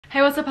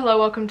Hey, what's up? Hello,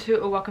 welcome to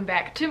or welcome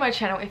back to my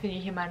channel. If you're new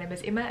here, my name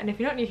is Emma, and if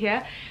you're not new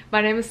here, my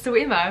name is still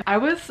Emma. I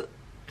was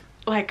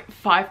like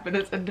 5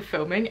 minutes into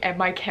filming and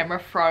my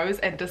camera froze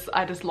and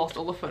I just lost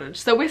all the footage.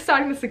 So we're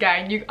starting this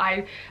again.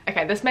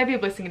 Okay, this may be a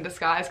blessing in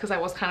disguise because I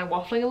was kind of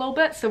waffling a little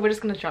bit, so we're just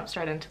gonna jump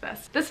straight into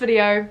this. This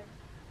video,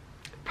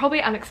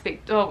 probably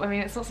unexpected. Oh, I mean,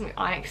 it's not something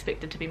I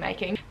expected to be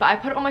making, but I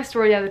put it on my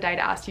story the other day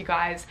to ask you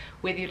guys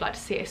whether you'd like to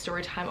see a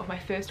story time of my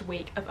first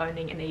week of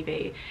owning an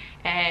EV,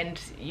 and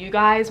you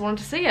guys wanted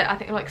to see it. I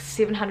think like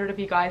 700 of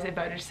you guys have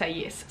voted to say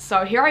yes,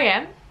 so here I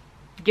am,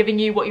 giving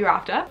you what you're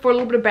after. For a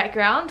little bit of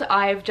background,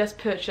 I've just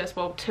purchased,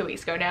 well, 2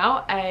 weeks ago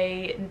now,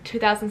 a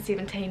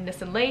 2017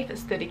 Nissan Leaf.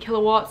 It's 30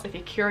 kilowatts. If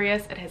you're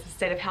curious, it has a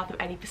state of health of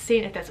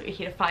 80% if that's what you're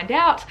here to find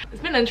out.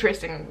 It's been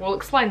interesting. We'll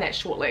explain that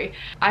shortly.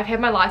 I've had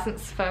my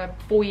license for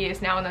 4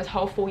 years now, and those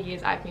whole 4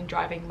 years I've been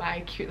driving my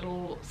cute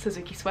little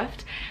Suzuki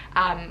Swift,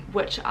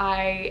 which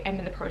I am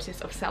in the process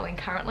of selling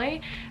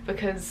currently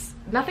because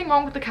nothing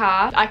wrong with the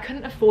car. I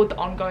couldn't afford the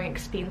ongoing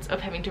expense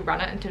of having to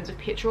run it in terms of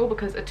petrol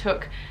because it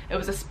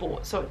was a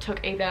sport, so it took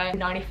either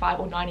 95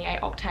 or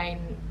 98 octane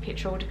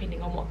petrol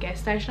depending on what gas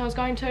station I was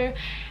going to,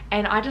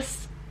 and I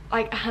just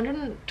like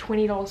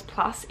 $120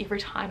 plus every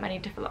time I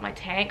need to fill up my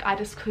tank. I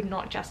just could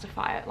not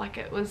justify it. Like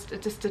it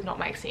just did not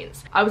make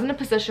sense. I was in a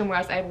position where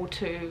I was able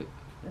to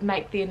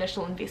make the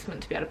initial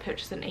investment to be able to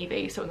purchase an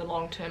EV, so in the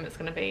long term it's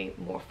going to be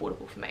more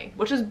affordable for me,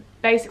 which is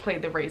basically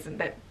the reason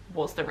that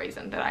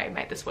I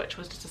made the switch,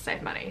 was just to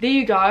save money. There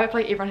you go. I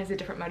feel like everyone has a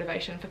different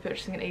motivation for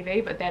purchasing an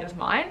EV, but that is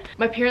mine.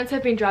 My parents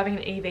have been driving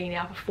an EV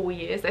now for 4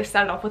 years. They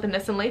started off with a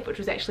Nissan Leaf, which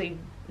was actually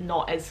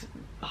not as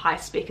high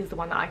spec as the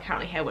one that I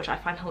currently have, which I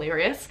find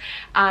hilarious,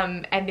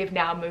 and they've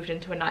now moved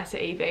into a nicer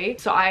EV.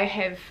 So I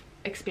have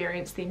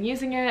experienced them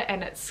using it,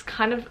 and it's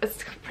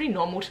pretty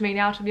normal to me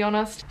now, to be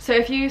honest. So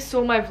if you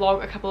saw my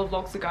vlog a couple of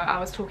vlogs ago, I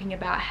was talking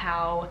about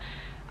how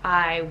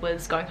I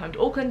was going home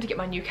to Auckland to get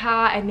my new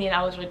car, and then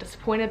I was really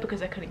disappointed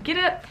because I couldn't get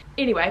it.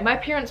 Anyway, my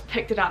parents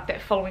picked it up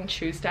that following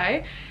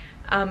Tuesday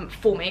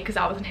for me because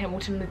I was in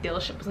Hamilton and the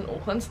dealership was in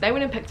Auckland, so they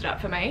went and picked it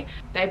up for me.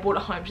 They brought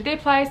it home to their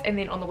place, and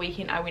then on the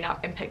weekend I went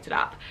up and picked it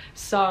up.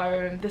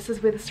 So this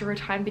is where the story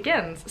time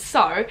begins.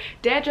 So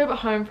Dad drove it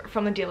home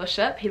from the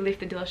dealership. He left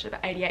the dealership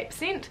at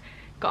 88%,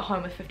 got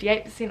home with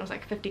 58%, it was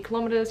like 50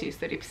 kilometers, used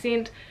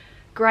 30%.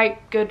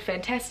 Great, good,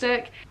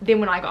 fantastic.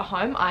 Then when I got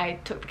home, I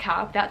took the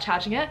car without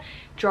charging it,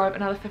 drove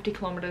another 50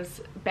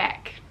 kilometers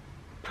back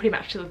pretty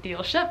much to the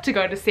dealership to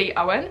go to see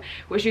Owen,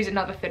 which used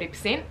another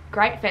 30%.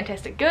 Great,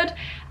 fantastic, good.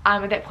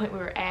 At that point we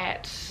were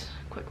at,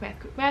 quick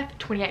math,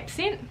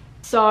 28%.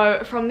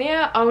 So from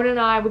there, Owen and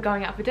I were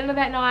going out for dinner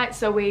that night,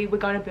 so we were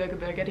going to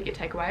Burger to get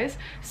takeaways.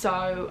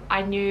 So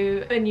I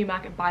knew in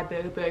Newmarket by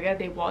Burger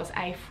there was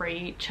a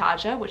free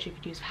charger which you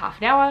could use for half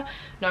an hour,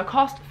 no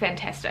cost,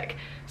 fantastic.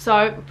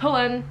 So we pull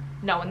in,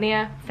 no one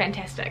there,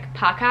 fantastic.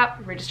 Park up,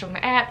 register on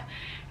the app,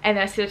 and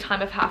then I set a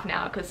time of half an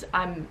hour because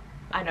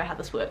I know how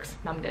this works.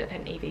 Mum and Dad have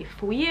had an EV for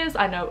 4 years.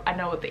 I know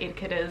what the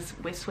etiquette is.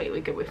 We're sweet,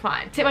 we're good, we're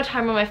fine. Set my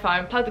timer on my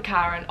phone, plug the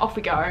car in, off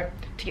we go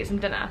to get some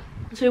dinner.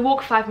 So we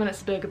walk 5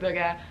 minutes to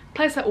Burger,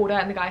 place our order,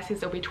 and the guy says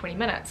it'll be 20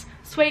 minutes.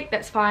 Sweet,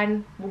 that's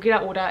fine. We'll get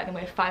our order, and then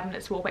we have 5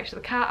 minutes to walk back to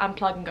the car,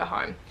 unplug and go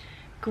home.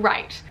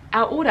 Great.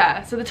 Our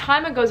order, so the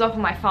timer goes off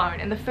on my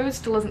phone and the food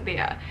still isn't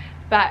there,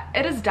 but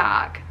it is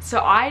dark, so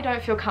I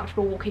don't feel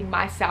comfortable walking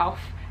myself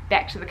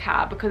back to the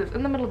car because it's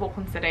in the middle of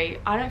Auckland City.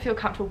 I don't feel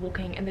comfortable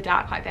walking in the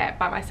dark like that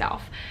by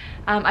myself.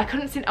 I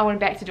couldn't send Owen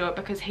back to do it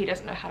because he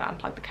doesn't know how to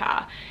unplug the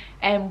car,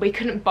 and we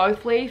couldn't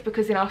both leave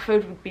because then our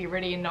food would be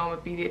ready and no one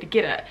would be there to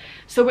get it.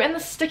 So we're in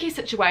this sticky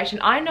situation.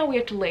 I know we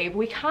have to leave,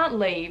 we can't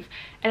leave,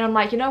 and I'm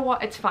like, you know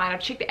what, it's fine,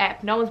 I've checked the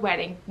app, no one's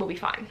waiting, we'll be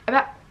fine.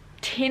 About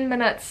 10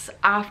 minutes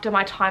after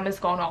my timer's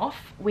gone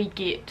off, we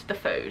get the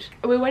food.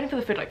 We're waiting for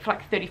the food for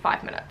like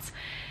 35 minutes.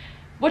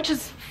 Which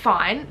is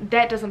fine,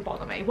 that doesn't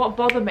bother me. What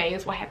bothered me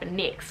is what happened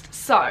next.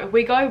 So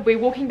we're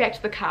walking back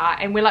to the car,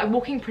 and we're like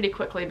walking pretty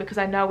quickly because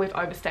I know we've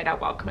overstayed our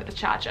welcome at the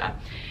charger.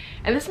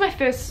 And this is my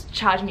first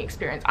charging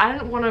experience. I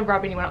didn't want to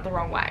rub anyone up the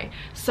wrong way.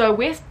 So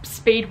we're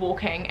speed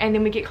walking, and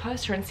then we get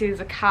closer and see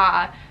there's a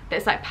car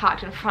that's like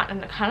parked in front,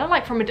 and it kind of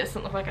like from a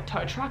distance looked like a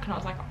tow truck, and I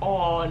was like,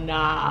 oh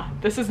nah,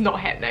 this is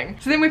not happening.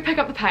 So then we pick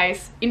up the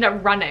pace, end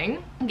up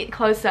running, get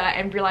closer,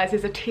 and realize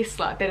there's a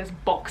Tesla that has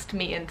boxed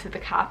me into the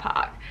car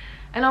park.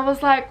 And I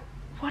was like,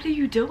 what are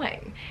you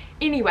doing?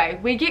 Anyway,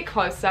 we get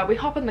closer, we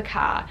hop in the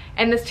car,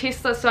 and this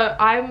Tesla, so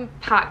I'm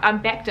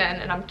backed in,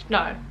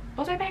 and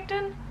was I backed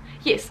in?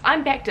 Yes,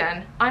 I'm backed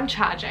in, I'm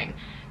charging.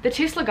 The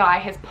Tesla guy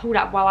has pulled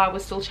up while I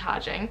was still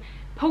charging,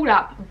 pulled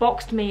up,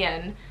 boxed me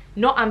in,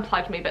 not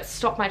unplugged me, but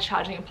stopped my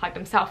charging and plugged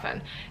himself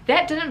in.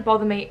 That didn't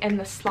bother me in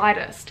the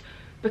slightest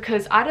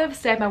because I'd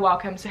overstayed my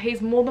welcome, so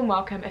he's more than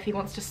welcome if he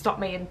wants to stop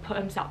me and put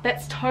himself.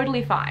 That's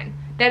totally fine.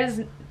 That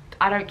is,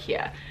 I don't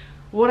care.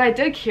 What I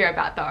did care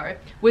about though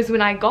was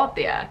when I got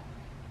there,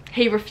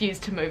 he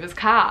refused to move his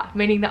car,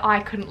 meaning that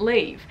I couldn't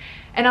leave.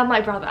 And I'm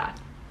like, brother,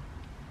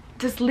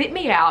 just let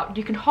me out,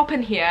 you can hop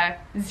in here,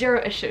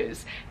 zero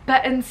issues.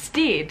 But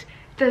instead,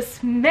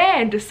 this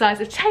man decides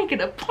to take it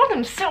upon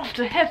himself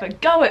to have a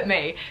go at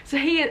me. So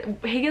he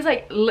is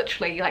like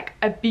literally like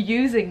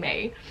abusing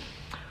me.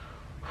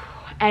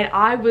 And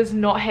I was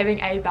not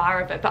having a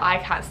bar of it, but I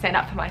can't stand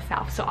up for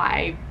myself. So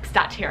I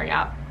start tearing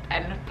up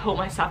and pull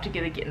myself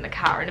together, get in the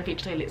car, and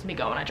eventually lets me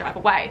go and I drive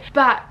away.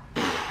 But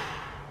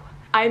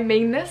I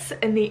mean this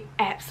in the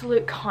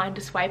absolute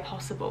kindest way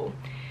possible.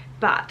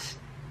 But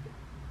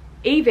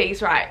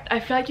EVs, right, I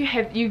feel like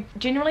you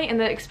generally, in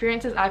the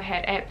experiences I've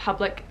had at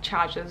public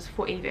chargers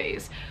for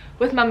EVs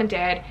with mum and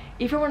dad,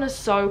 everyone is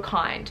so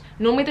kind.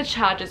 Normally the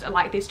chargers are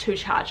like there's two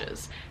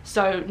chargers,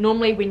 so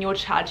normally when you're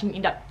charging you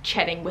end up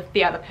chatting with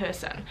the other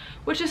person,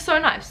 which is so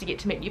nice. You get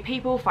to meet new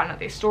people, find out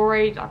their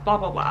story, blah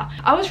blah blah.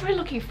 I was really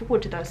looking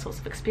forward to those sorts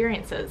of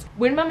experiences.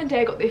 When mum and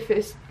dad got their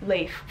first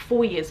Leaf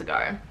 4 years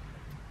ago,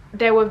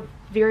 they were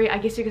very, I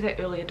guess you could say,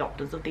 early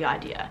adopters of the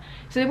idea.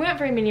 So there weren't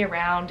very many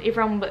around.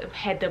 Everyone that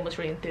had them was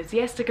really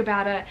enthusiastic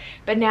about it.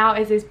 But now,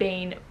 as there's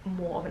been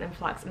more of an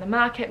influx in the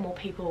market, more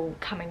people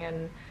coming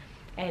in,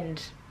 and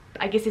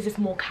I guess there's just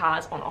more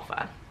cars on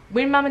offer.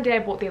 When mum and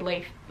dad bought their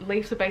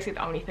Leafs were basically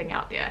the only thing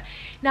out there.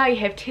 Now you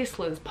have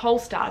Teslas,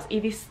 Polestars,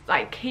 EVs,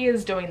 like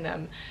Kia's doing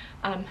them.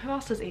 Who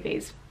else does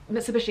EVs?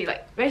 Mitsubishi,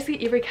 like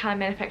basically every car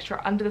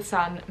manufacturer under the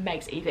sun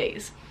makes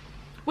EVs.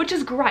 Which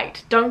is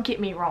great, don't get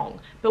me wrong,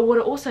 but what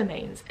it also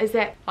means is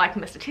that, like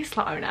Mr.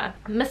 Tesla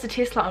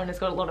owner's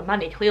got a lot of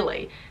money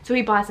clearly, so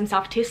he buys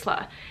himself a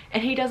Tesla,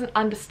 and he doesn't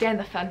understand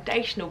the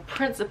foundational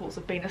principles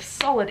of being a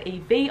solid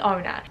EV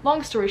owner.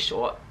 Long story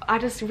short, I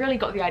just really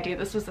got the idea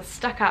this was a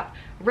stuck-up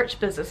rich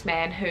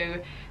businessman who,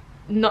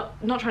 not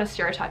trying to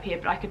stereotype here,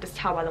 but I could just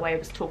tell by the way he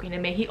was talking to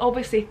me, he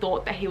obviously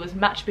thought that he was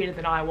much better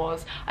than I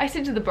was. I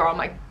said to the bro, I'm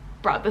like,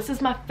 bro, this is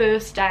my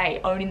first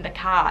day owning the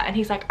car, and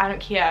he's like, I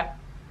don't care.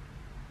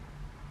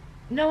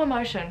 No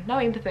emotion, no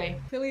empathy.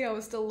 Clearly I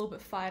was still a little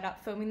bit fired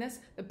up filming this.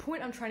 The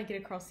point I'm trying to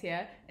get across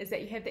here is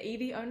that you have the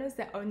EV owners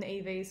that own the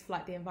EVs for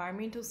like the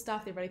environmental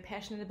stuff, they're really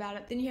passionate about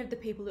it. Then you have the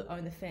people who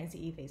own the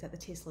fancy EVs, like the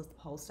Teslas, the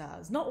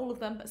Polestars. Not all of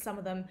them, but some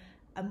of them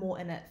are more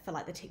in it for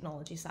like the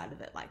technology side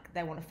of it, like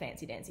they want a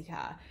fancy dancy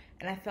car.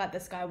 And I feel like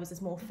this guy was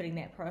just more fitting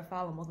that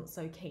profile and wasn't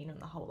so keen on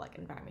the whole like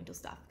environmental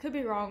stuff. Could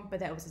be wrong, but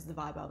that was just the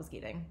vibe I was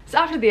getting. So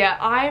after there,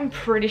 I'm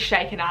pretty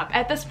shaken up.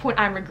 At this point,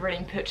 I'm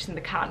regretting purchasing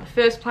the car in the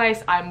first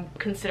place. I'm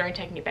considering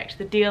taking it back to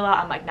the dealer.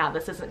 I'm like, nah,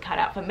 this isn't cut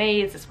out for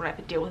me. Is this what I have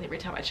to deal with every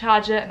time I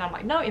charge it? And I'm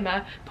like, no,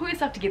 Emma, pull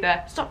yourself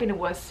together, stop being a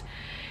wuss.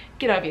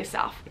 Get over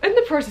yourself. In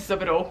the process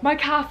of it all, my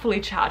car fully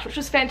charged, which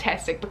was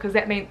fantastic because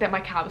that meant that my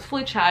car was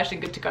fully charged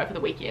and good to go for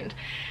the weekend.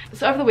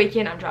 So over the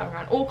weekend, I'm driving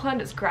around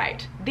Auckland, it's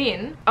great.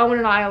 Then Owen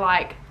and I are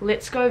like,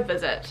 let's go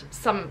visit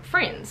some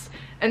friends.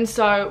 And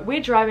so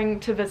we're driving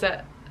to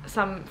visit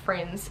some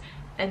friends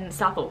in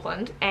South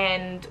Auckland,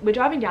 and we're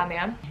driving down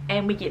there,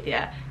 and we get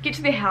there, get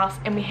to their house,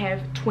 and we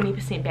have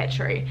 20%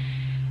 battery.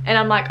 And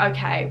I'm like,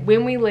 okay,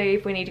 when we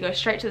leave, we need to go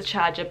straight to the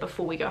charger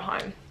before we go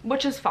home,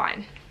 which is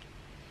fine.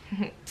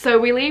 So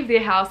we leave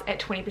their house at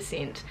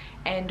 20%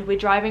 and we're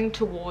driving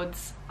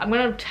towards, I'm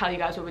going to tell you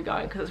guys where we're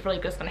going because it's really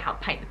just going to help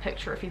paint the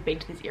picture if you've been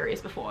to these areas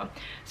before.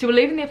 So we're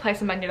leaving their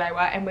place in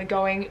Manurewa and we're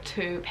going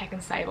to Pack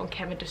and Save on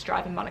Cavendish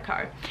Drive in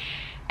Monaco.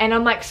 And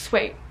I'm like,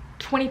 sweet,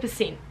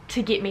 20%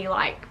 to get me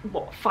like,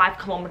 what, 5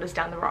 kilometers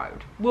down the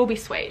road will be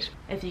sweet.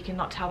 If you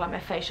cannot tell by my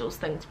facials,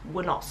 things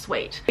were not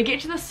sweet. We get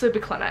to the super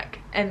clinic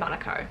in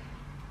Monaco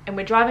and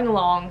we're driving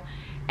along,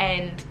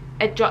 and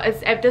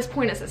at this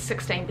point it's at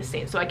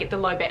 16%, so I get the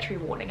low battery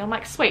warning. I'm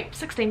like, sweet,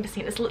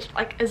 16%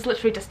 is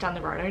literally just down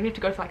the road. I only have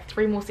to go for like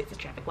 3 more sets of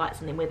traffic lights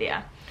and then we're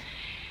there.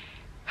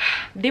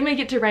 Then we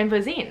get to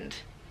Rainbow's End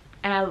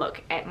and I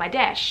look at my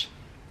dash,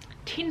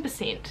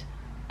 10%.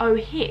 Oh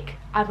heck,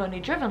 I've only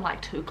driven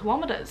like 2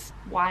 kilometers.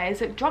 Why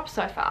has it dropped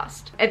so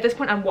fast? At this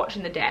point I'm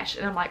watching the dash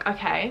and I'm like,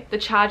 okay, the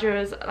charger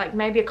is like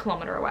maybe 1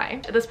 kilometer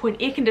away. At this point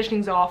air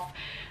conditioning's off.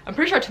 I'm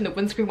pretty sure I turned the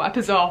windscreen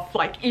wipers off,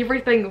 like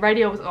everything, the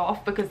radio was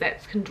off because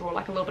that can draw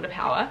like a little bit of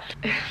power.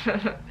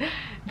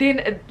 Then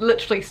it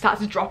literally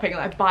starts dropping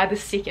like by the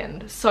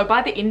second. So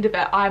by the end of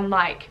it, I'm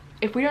like,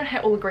 if we don't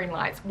hit all the green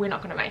lights, we're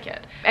not gonna make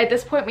it. At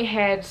this point we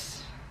had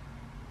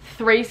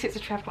 3 sets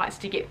of traffic lights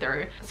to get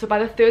through. So by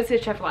the 3rd set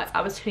of traffic lights,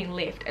 I was turning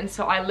left, and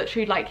so I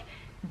literally like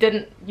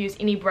didn't use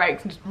any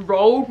brakes and just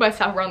rolled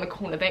myself around the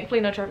corner. Thankfully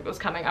no traffic was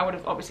coming. I would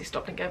have obviously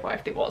stopped and gave way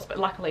if there was, but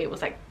luckily it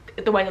was like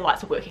the way the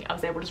lights were working, I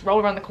was able to just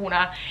roll around the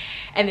corner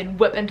and then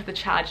whip into the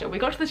charger. We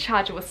got to the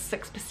charger with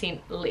 6%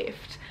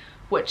 left,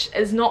 which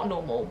is not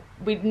normal.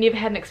 We'd never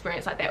had an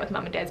experience like that with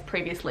mum and dad's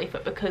previous Leaf,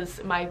 but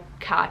because my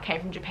car came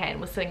from Japan,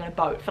 was sitting on a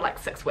boat for like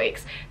 6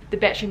 weeks, the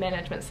battery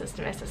management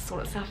system has to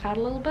sort itself out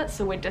a little bit,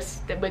 so we're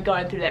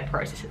going through that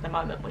process at the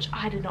moment, which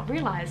I did not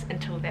realize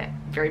until that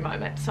very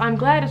moment. So I'm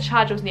glad a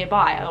charger was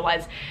nearby,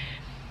 otherwise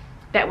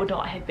that would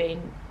not have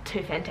been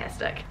too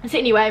fantastic. So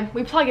anyway,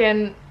 we plug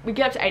in, we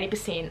get up to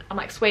 80%, I'm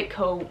like, sweet,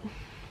 cool,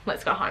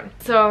 let's go home.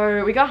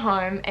 So we go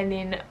home, and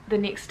then the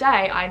next day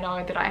I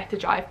know that I have to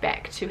drive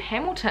back to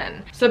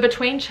Hamilton. So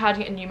between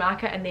charging at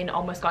Newmarket and then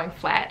almost going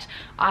flat,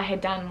 I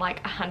had done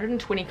like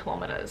 120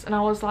 kilometers, and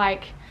I was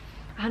like,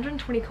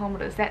 120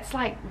 kilometers, that's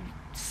like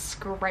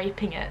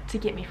scraping it to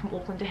get me from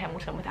Auckland to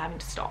Hamilton without having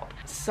to stop.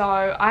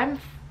 So I'm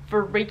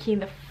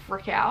freaking the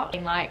frick out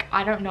and like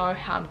I don't know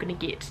how I'm gonna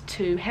get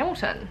to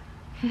Hamilton.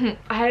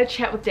 I had a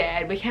chat with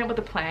Dad, we came up with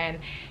a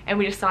plan, and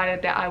we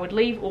decided that I would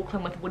leave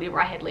Auckland with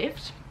whatever I had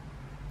left,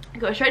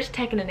 go straight to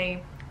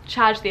Takanini,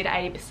 charge there to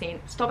 80%,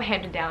 stop at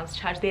Hampton Downs,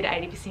 charge there to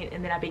 80%,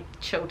 and then I'd be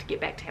chilled to get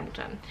back to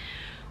Hamilton.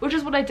 Which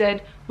is what I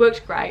did,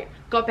 worked great,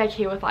 got back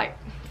here with like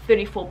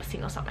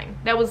 34% or something.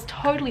 That was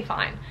totally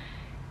fine.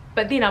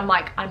 But then I'm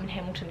like, I'm in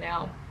Hamilton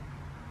now,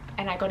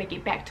 and I gotta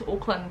get back to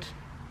Auckland.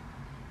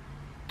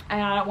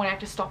 And I don't want to have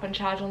to stop and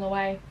charge on the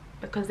way,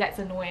 because that's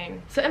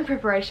annoying. So in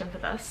preparation for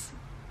this,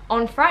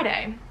 on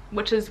Friday,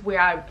 which is where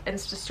I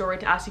Insta story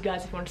to ask you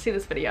guys if you want to see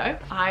this video,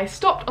 I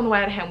stopped on the way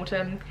out of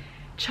Hamilton,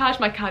 charged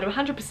my car to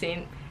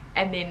 100%,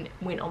 and then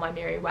went on my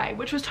merry way,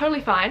 which was totally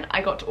fine.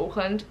 I got to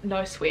Auckland,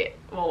 no sweat.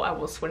 Well, I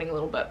was sweating a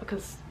little bit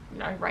because, you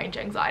know, range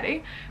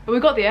anxiety, but we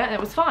got there and it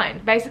was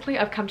fine. Basically,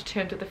 I've come to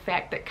terms with the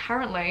fact that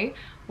currently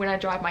when I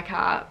drive my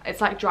car,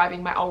 it's like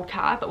driving my old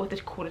car but with a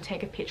quarter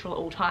tank of petrol at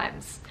all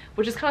times,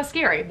 which is kind of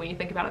scary when you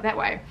think about it that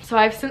way. So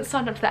I've since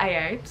signed up to the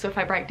AA, so if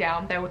I break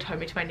down they will tow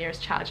me to my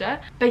nearest charger.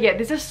 But yeah,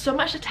 there's just so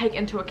much to take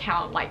into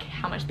account, like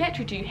how much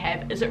battery do you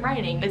have, is it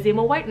raining, is there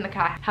more weight in the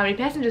car, how many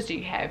passengers do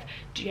you have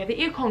the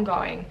aircon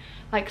going,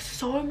 like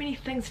so many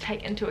things to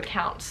take into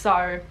account.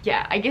 So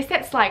yeah, I guess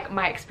that's like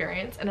my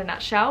experience in a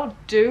nutshell.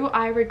 Do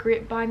I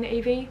regret buying the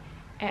EV?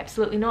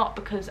 Absolutely not,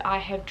 because I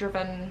have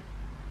driven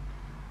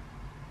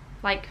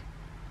like,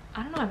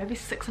 I don't know, maybe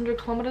 600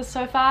 kilometers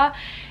so far,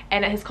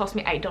 and it has cost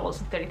me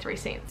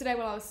 $8.33. Today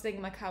while I was sitting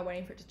in my car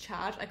waiting for it to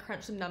charge, I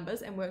crunched some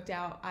numbers and worked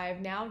out I've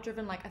now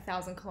driven like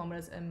 1,000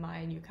 kilometers in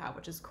my new car,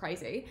 which is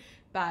crazy,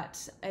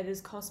 but it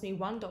has cost me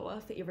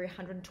 $1 for every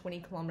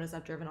 120 kilometers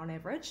I've driven on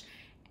average,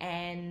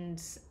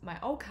 and my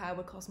old car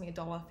would cost me $1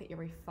 for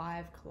every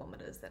 5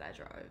 kilometers that I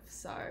drove.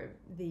 So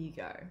there you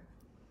go.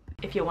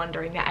 If you're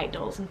wondering, that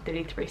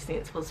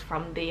 $8.33 was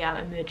from the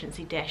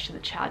emergency dash to the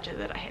charger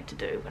that I had to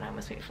do when I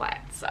almost went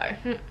flat. So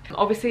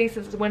obviously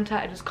since it's winter,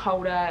 it is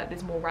colder,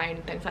 there's more rain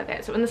and things like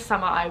that. So in the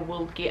summer I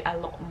will get a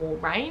lot more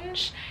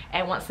range,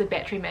 and once the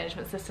battery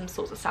management system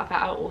sorts itself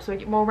out, I'll also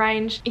get more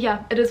range.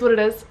 Yeah, it is what it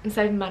is. I'm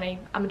saving money,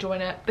 I'm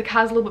enjoying it. The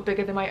car's a little bit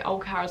bigger than my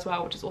old car as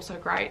well, which is also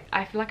great.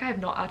 I feel like I have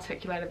not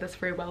articulated this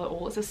very well at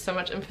all. It's just so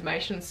much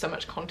information, so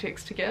much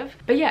context to give.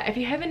 But yeah, if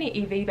you have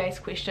any EV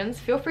based questions,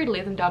 feel free to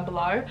leave them down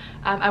below.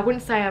 I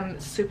wouldn't say I'm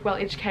super well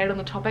educated on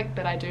the topic,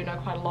 but I do know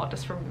quite a lot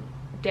just from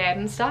Dad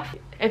and stuff.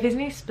 If there's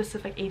any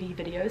specific EV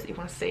videos you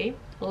want to see,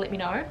 let me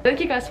know. Thank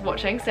you guys for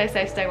watching. Stay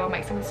safe, stay well,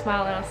 make someone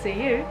smile, and I'll see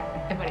you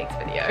in my next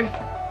video.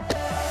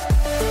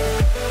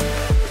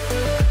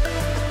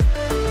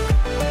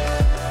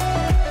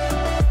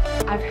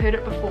 I've heard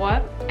it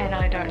before and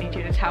I don't need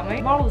you to tell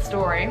me. Moral of the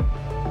story,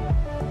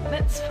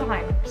 it's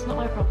fine, it's not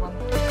my problem.